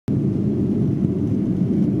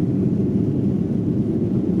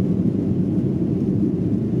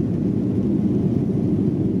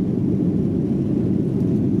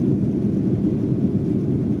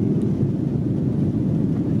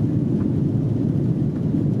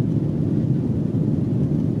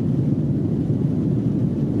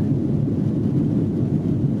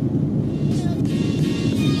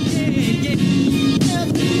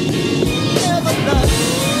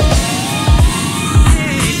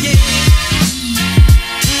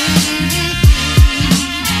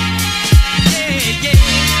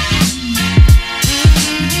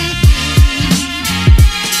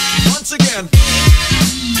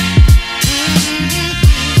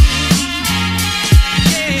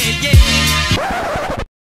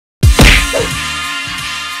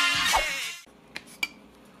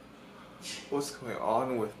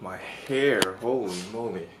hair. Holy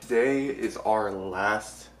moly. Today is our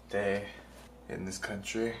last day in this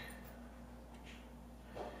country.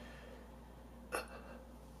 But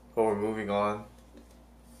we're moving on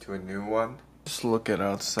to a new one. Just look at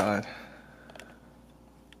outside.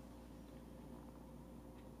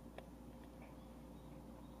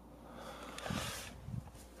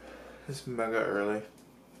 It's mega early.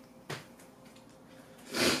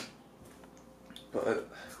 But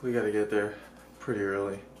we gotta get there pretty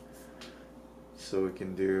early so we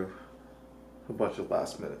can do a bunch of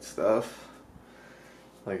last minute stuff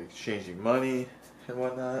like exchanging money and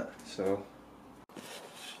whatnot. So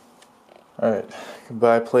alright,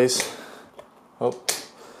 goodbye place. Oh,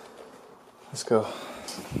 let's go.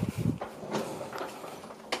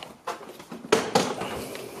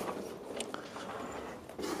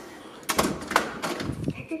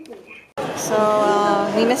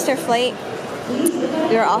 So we missed our flight.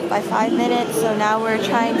 We were off by 5 minutes, so now we're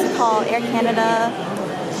trying to call Air Canada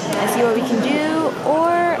and see what we can do,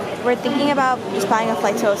 or we're thinking about just buying a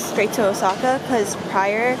flight straight to Osaka, because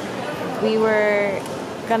prior we were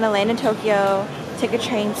gonna land in Tokyo, take a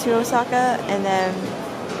train to Osaka, and then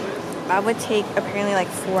that would take apparently like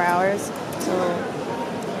 4 hours, so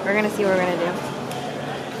we're gonna see what we're gonna do.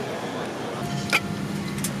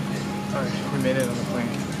 Alright, we made it on the plane.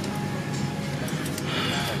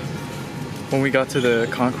 When we got to the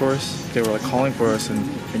concourse, they were like calling for us and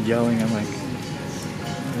yelling. I'm like,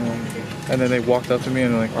 you know, and then they walked up to me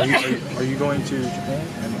and they're like, are you going to Japan?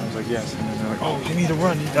 And I was like, yes. And then they're like, oh, you need to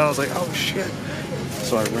run. And I was like, oh shit.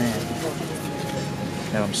 So I ran.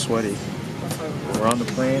 And I'm sweaty. We're on the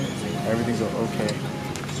plane. Everything's okay.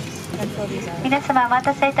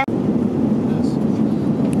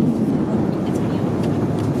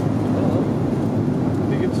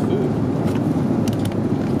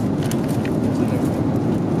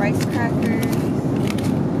 Rice crackers,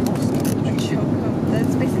 a choco.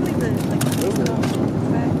 That's basically the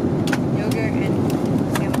yogurt and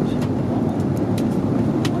sandwich.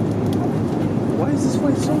 Why is this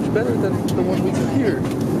flight so much better than the one we took here?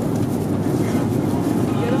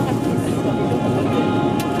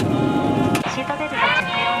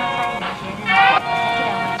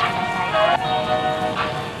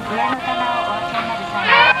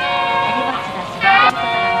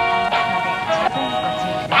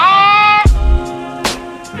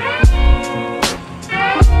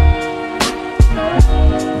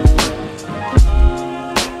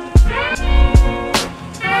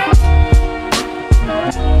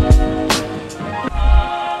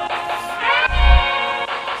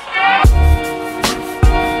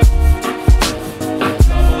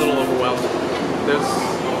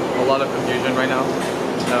 Right now,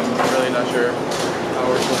 I'm really not sure how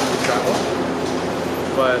we're supposed to travel,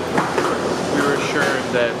 but we were sure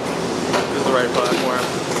that this is the right platform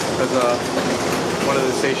because one of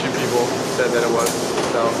the station people said that it was.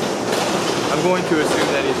 So I'm going to assume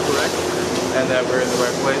that he's correct and that we're in the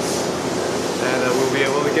right place and that we'll be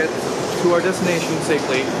able to get to our destination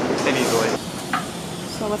safely and easily.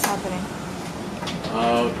 So what's happening?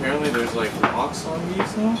 Apparently there's like locks on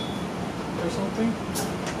these now or something.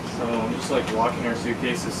 So I'm just like walking our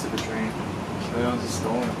suitcases to the train. So they don't just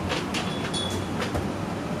stolen them.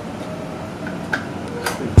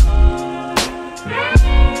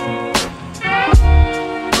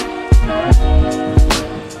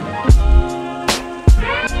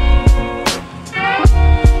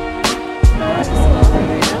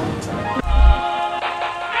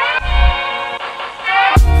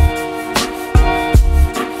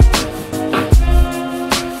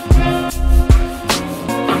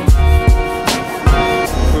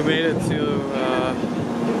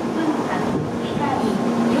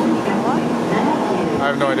 I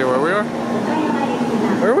have no idea where we are.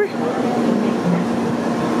 Where are we?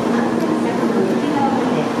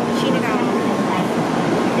 Shinagawa.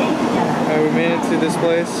 Alright, we made it to this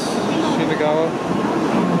place, Shinagawa.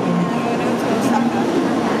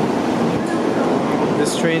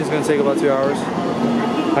 This train is going to take about 2 hours.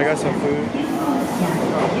 I got some food.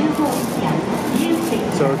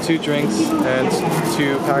 So 2 drinks and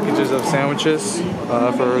 2 packages of sandwiches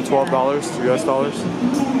for $12 US dollars.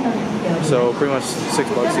 So pretty much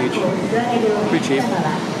 $6 each. Pretty cheap.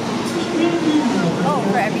 Oh,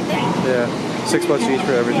 for everything? Yeah, $6 each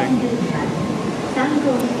for everything.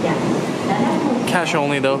 Cash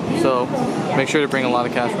only though, so make sure to bring a lot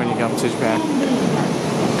of cash when you come to Japan.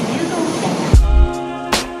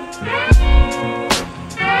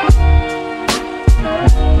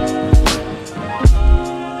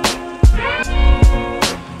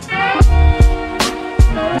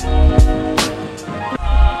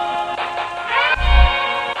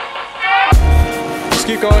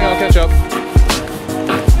 Keep going, I'll catch up.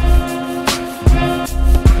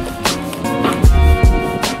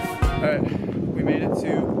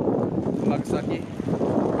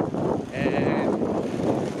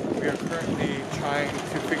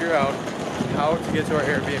 to our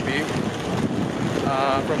Airbnb.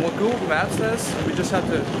 From what Google Maps says, we just have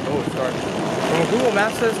to. Oh, sorry. From what Google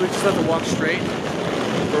Maps says, we just have to walk straight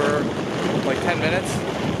for like 10 minutes,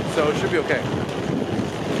 so it should be okay.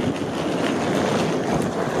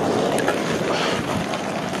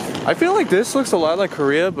 I feel like this looks a lot like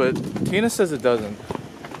Korea, but Tina says it doesn't.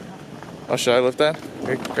 Oh, should I lift that?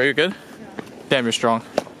 Are you good? Damn, you're strong.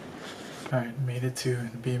 Alright, made it to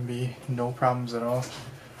the B&B. No problems at all.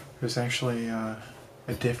 It was actually a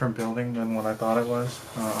different building than what I thought it was.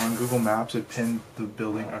 On Google Maps, it pinned the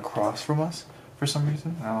building across from us for some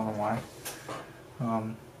reason. I don't know why.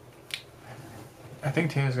 I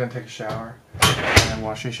think Tina's gonna take a shower, and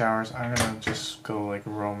while she showers, I'm gonna just go like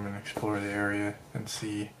roam and explore the area and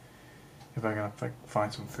see if I can like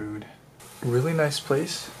find some food. Really nice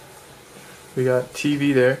place. We got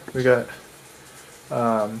TV there. We got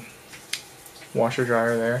washer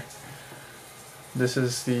dryer there. This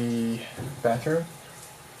is the bathroom,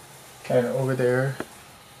 and over there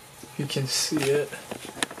you can see it.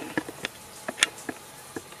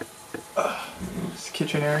 It's the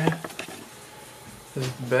kitchen area. This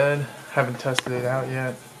is the bed. Haven't tested it out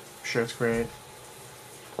yet. I'm sure it's great.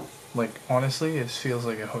 Like, honestly, it feels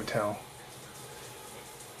like a hotel.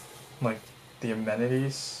 Like, the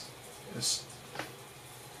amenities is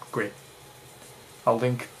great. I'll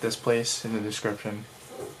link this place in the description.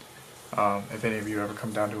 If any of you ever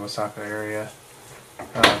come down to Osaka area,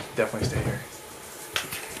 definitely stay here.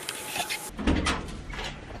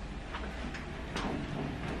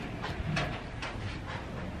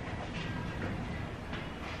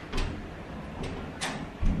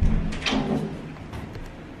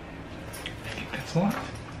 It's locked.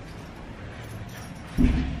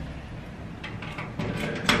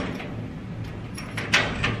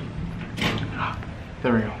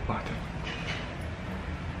 There we go, locked it.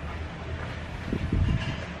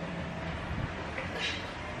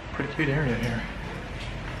 Pretty cute area here.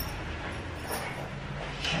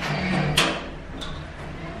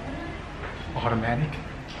 Automatic.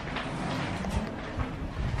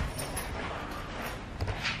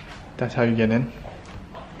 That's how you get in.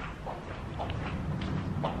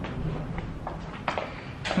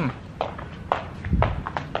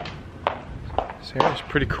 This area is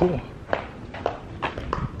pretty cool.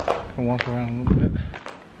 I'll walk around a little bit.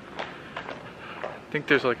 I think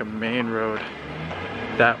there's like a main road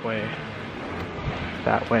that way.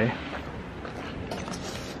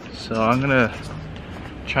 So I'm gonna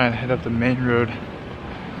try and head up the main road,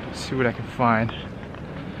 see what I can find.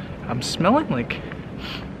 I'm smelling like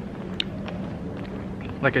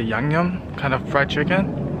a yum yum kind of fried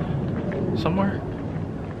chicken somewhere.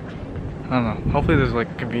 I don't know. Hopefully there's like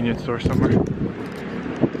a convenience store somewhere.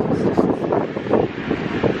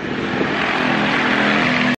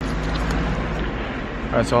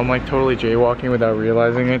 Alright, so I'm like totally jaywalking without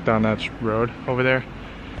realizing it down that road over there.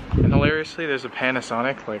 And hilariously, there's a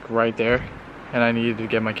Panasonic like right there. And I needed to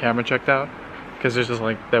get my camera checked out because there's just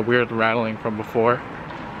like that weird rattling from before.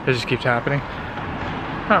 It just keeps happening.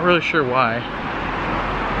 Not really sure why.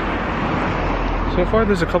 So far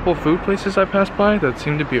there's a couple of food places I passed by that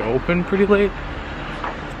seem to be open pretty late.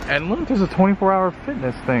 And look, there's a 24-hour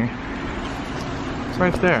fitness thing. It's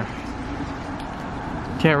right there.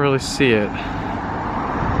 Can't really see it.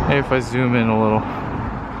 Maybe if I zoom in a little.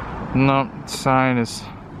 No, sign is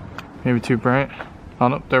maybe too bright. Oh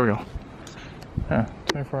no, there we go. Yeah,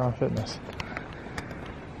 24-hour fitness.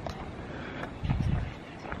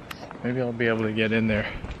 Maybe I'll be able to get in there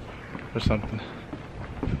or something.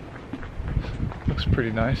 Looks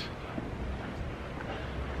pretty nice.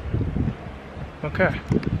 Okay.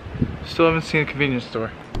 Still haven't seen a convenience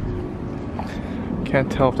store.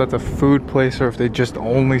 Can't tell if that's a food place or if they just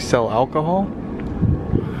only sell alcohol.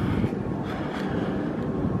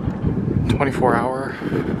 24-hour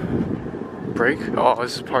break? Oh,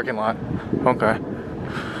 this is a parking lot. Okay.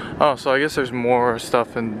 Oh, so I guess there's more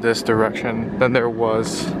stuff in this direction than there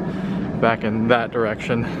was back in that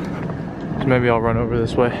direction. So maybe I'll run over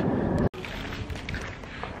this way.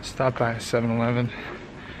 Stopped by a 7-Eleven.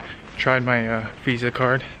 Tried my Visa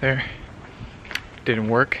card there. Didn't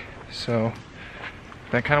work, so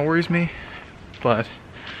that kind of worries me. But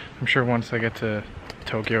I'm sure once I get to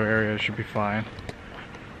Tokyo area, it should be fine.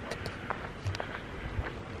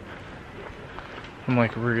 I'm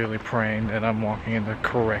like really praying that I'm walking in the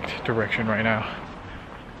correct direction right now.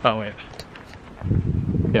 Oh wait.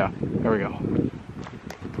 Yeah, there we go.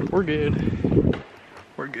 We're good.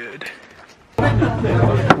 We're good.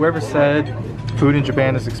 Whoever said food in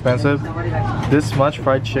Japan is expensive, this much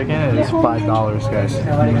fried chicken is $5, guys.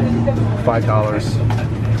 $5.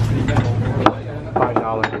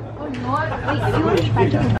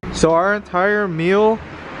 $5. So our entire meal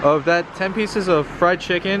of that 10 pieces of fried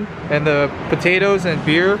chicken and the potatoes and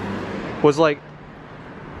beer was like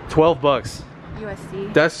 12 bucks.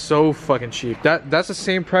 USD. That's so fucking cheap. That's the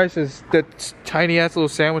same price as the tiny ass little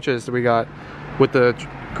sandwiches that we got with the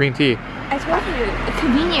green tea. I told you, it's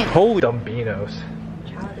convenient. Holy Dumbinos.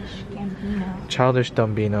 Childish Gambino. Childish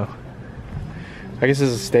Dumbino. I guess this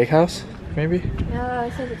is a steakhouse, maybe? No,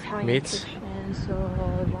 it says Italian Meats? kitchen, so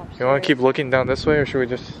lobster. You want to keep looking down this way or should we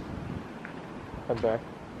just head back?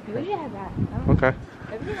 We should have that. Okay.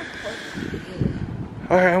 Everything looks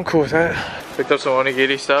close. Alright, I'm cool with that. Picked up some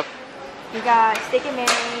onigiri stuff. We got steak and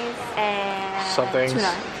mayonnaise and Some things.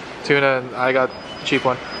 tuna. And I got the cheap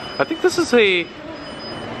one. I think this is a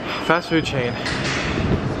fast food chain.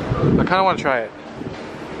 I kind of want to try it.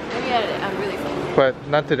 Maybe I'm really full. But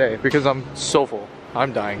not today because I'm so full.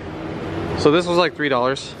 I'm dying. So this was like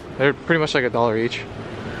 $3. They're pretty much like $1 each.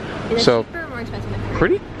 Is it So cheaper or more expensive than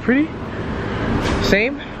Korea? pretty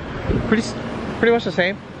same. Pretty much the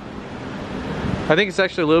same. I think it's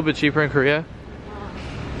actually a little bit cheaper in Korea.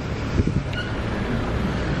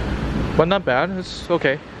 But not bad, it's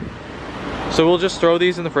okay. So we'll just throw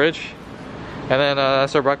these in the fridge and then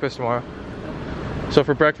that's our breakfast tomorrow. So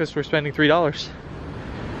for breakfast we're spending $3.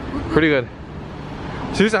 Pretty good.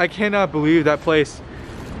 Seriously, I cannot believe that place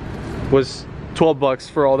was 12 bucks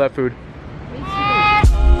for all that food.